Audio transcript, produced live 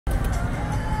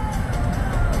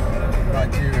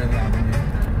Nigerian Avenue.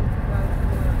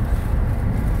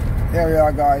 Here we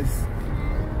are, guys.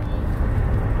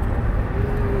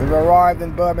 We've arrived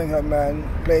in Birmingham,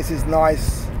 man. Place is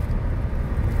nice.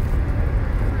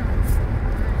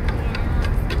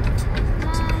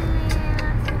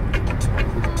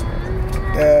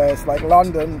 Yeah, it's like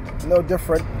London, no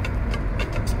different.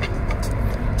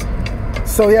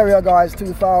 So here we are, guys,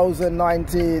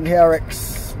 2019,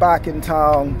 Hairex, back in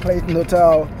town, Clayton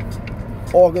Hotel,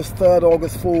 August 3rd,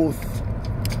 August 4th.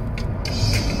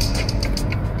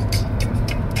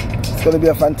 It's going to be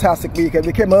a fantastic weekend.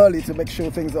 We came early to make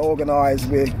sure things are organized.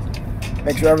 We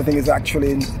make sure everything is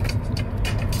actually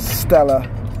stellar.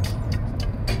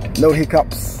 No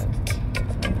hiccups.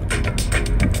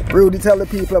 Rudy, tell the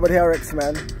people about Hairex,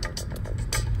 man.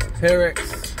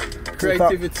 Hairex,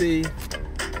 creativity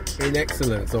in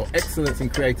excellence, or excellence in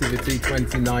creativity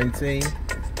 2019.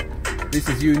 This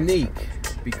is unique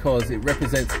because it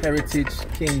represents heritage,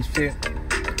 kinship.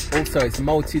 Also, it's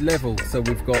multi-level. So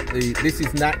we've got this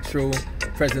is natural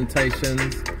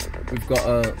presentations. We've got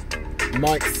a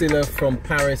Mike Silla from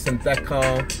Paris and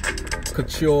Dakar,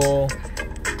 couture.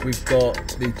 We've got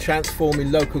the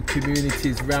Transforming Local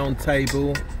Communities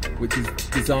Roundtable, which is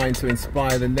designed to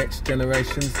inspire the next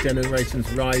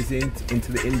generations rising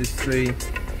into the industry.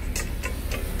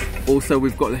 Also,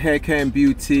 we've got the Hair Care and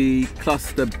Beauty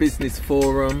Cluster Business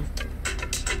Forum.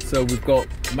 So we've got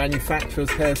manufacturers,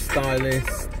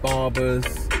 hairstylists, barbers,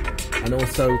 and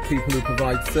also people who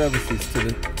provide services to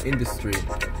the industry.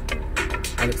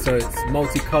 And so it's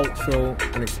multicultural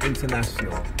and it's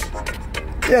international.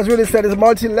 Yeah, as really said, it's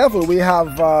multi-level. We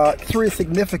have three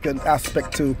significant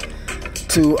aspects to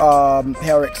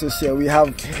Hairex this year. We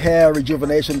have Hair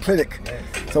Rejuvenation Clinic.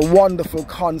 It's a wonderful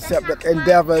concept that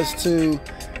endeavors to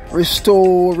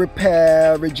restore,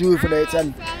 repair, rejuvenate,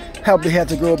 and help the hair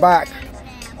to grow back.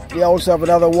 We also have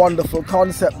another wonderful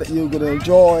concept that you're going to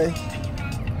enjoy.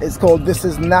 It's called This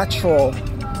Is Natural.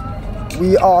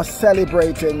 We are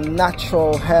celebrating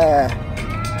natural hair.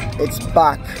 It's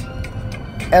back.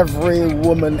 Every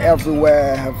woman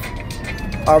everywhere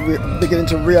are beginning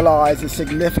to realize the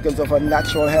significance of her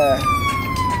natural hair.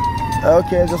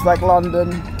 Okay, just like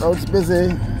London, road's busy.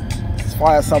 There's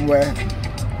fire somewhere.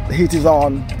 The heat is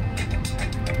on.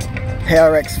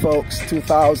 Hairex, folks,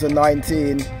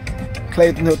 2019.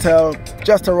 Clayton Hotel,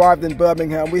 just arrived in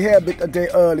Birmingham. We're here a day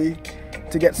early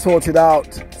to get sorted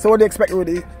out. So what do you expect,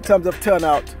 really, in terms of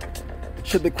turnout?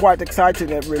 Should be quite exciting,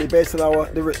 really, based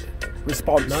on the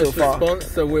response so far. Nice response,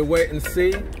 so we'll wait and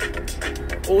see.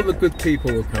 All the good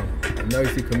people will come, and those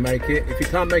who can make it. If you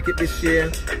can't make it this year,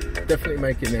 definitely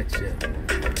make it next year.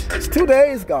 It's 2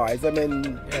 days, guys. I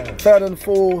mean, yeah. 3rd and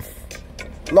 4th,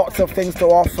 lots of things to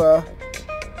offer.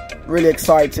 Really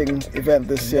exciting event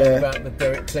this year. About the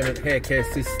Derek Clement hair care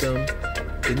system,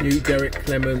 the new Derek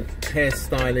Clement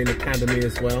hairstyling academy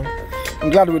as well. I'm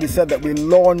glad Rudy said that we're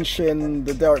launching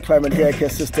the Derek Clement hair care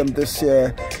system this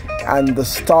year, and the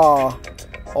star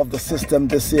of the system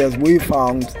this year, as we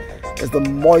found, is the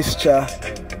moisture,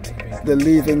 the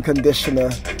leave-in conditioner.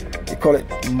 We call it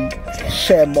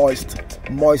Share Moist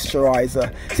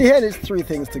Moisturizer. See, hair needs 3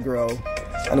 things to grow,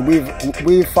 and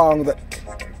we've found that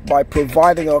by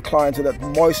providing our clients with that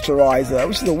moisturizer,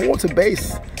 which is a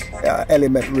water-based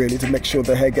element, really, to make sure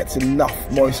the hair gets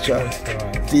enough moisture.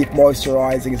 Deep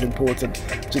moisturizing is important,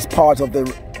 which is part of the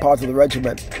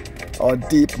regimen, or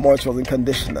deep moisturizing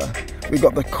conditioner. We've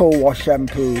got the co-wash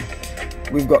shampoo.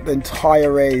 We've got the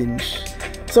entire range.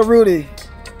 So really,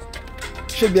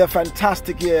 should be a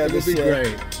fantastic year this year.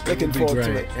 Great. Looking forward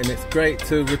to it. And it's great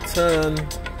to return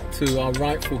to our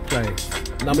rightful place,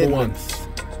 number one.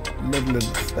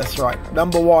 Midlands, that's right.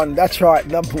 Number one, that's right,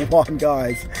 number one,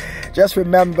 guys. Just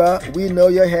remember, we know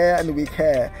your hair and we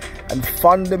care. And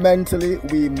fundamentally,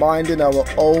 we minding our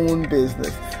own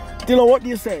business. Dylan, what do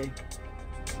you say?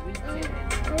 We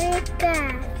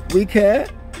care. We care?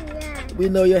 Yeah. We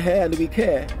know your hair and we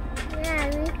care. Yeah,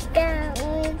 we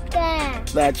care.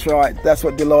 That's right. That's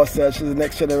what Delors says. She's the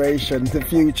next generation, the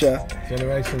future.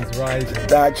 Generations rising.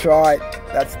 That's right.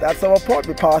 That's our point.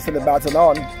 We're passing the baton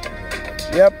on.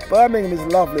 Yep, Birmingham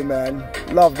is lovely, man.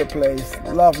 Love the place.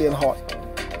 Lovely and hot.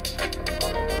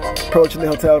 Approaching the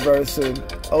hotel very soon.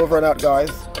 Over and out,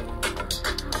 guys.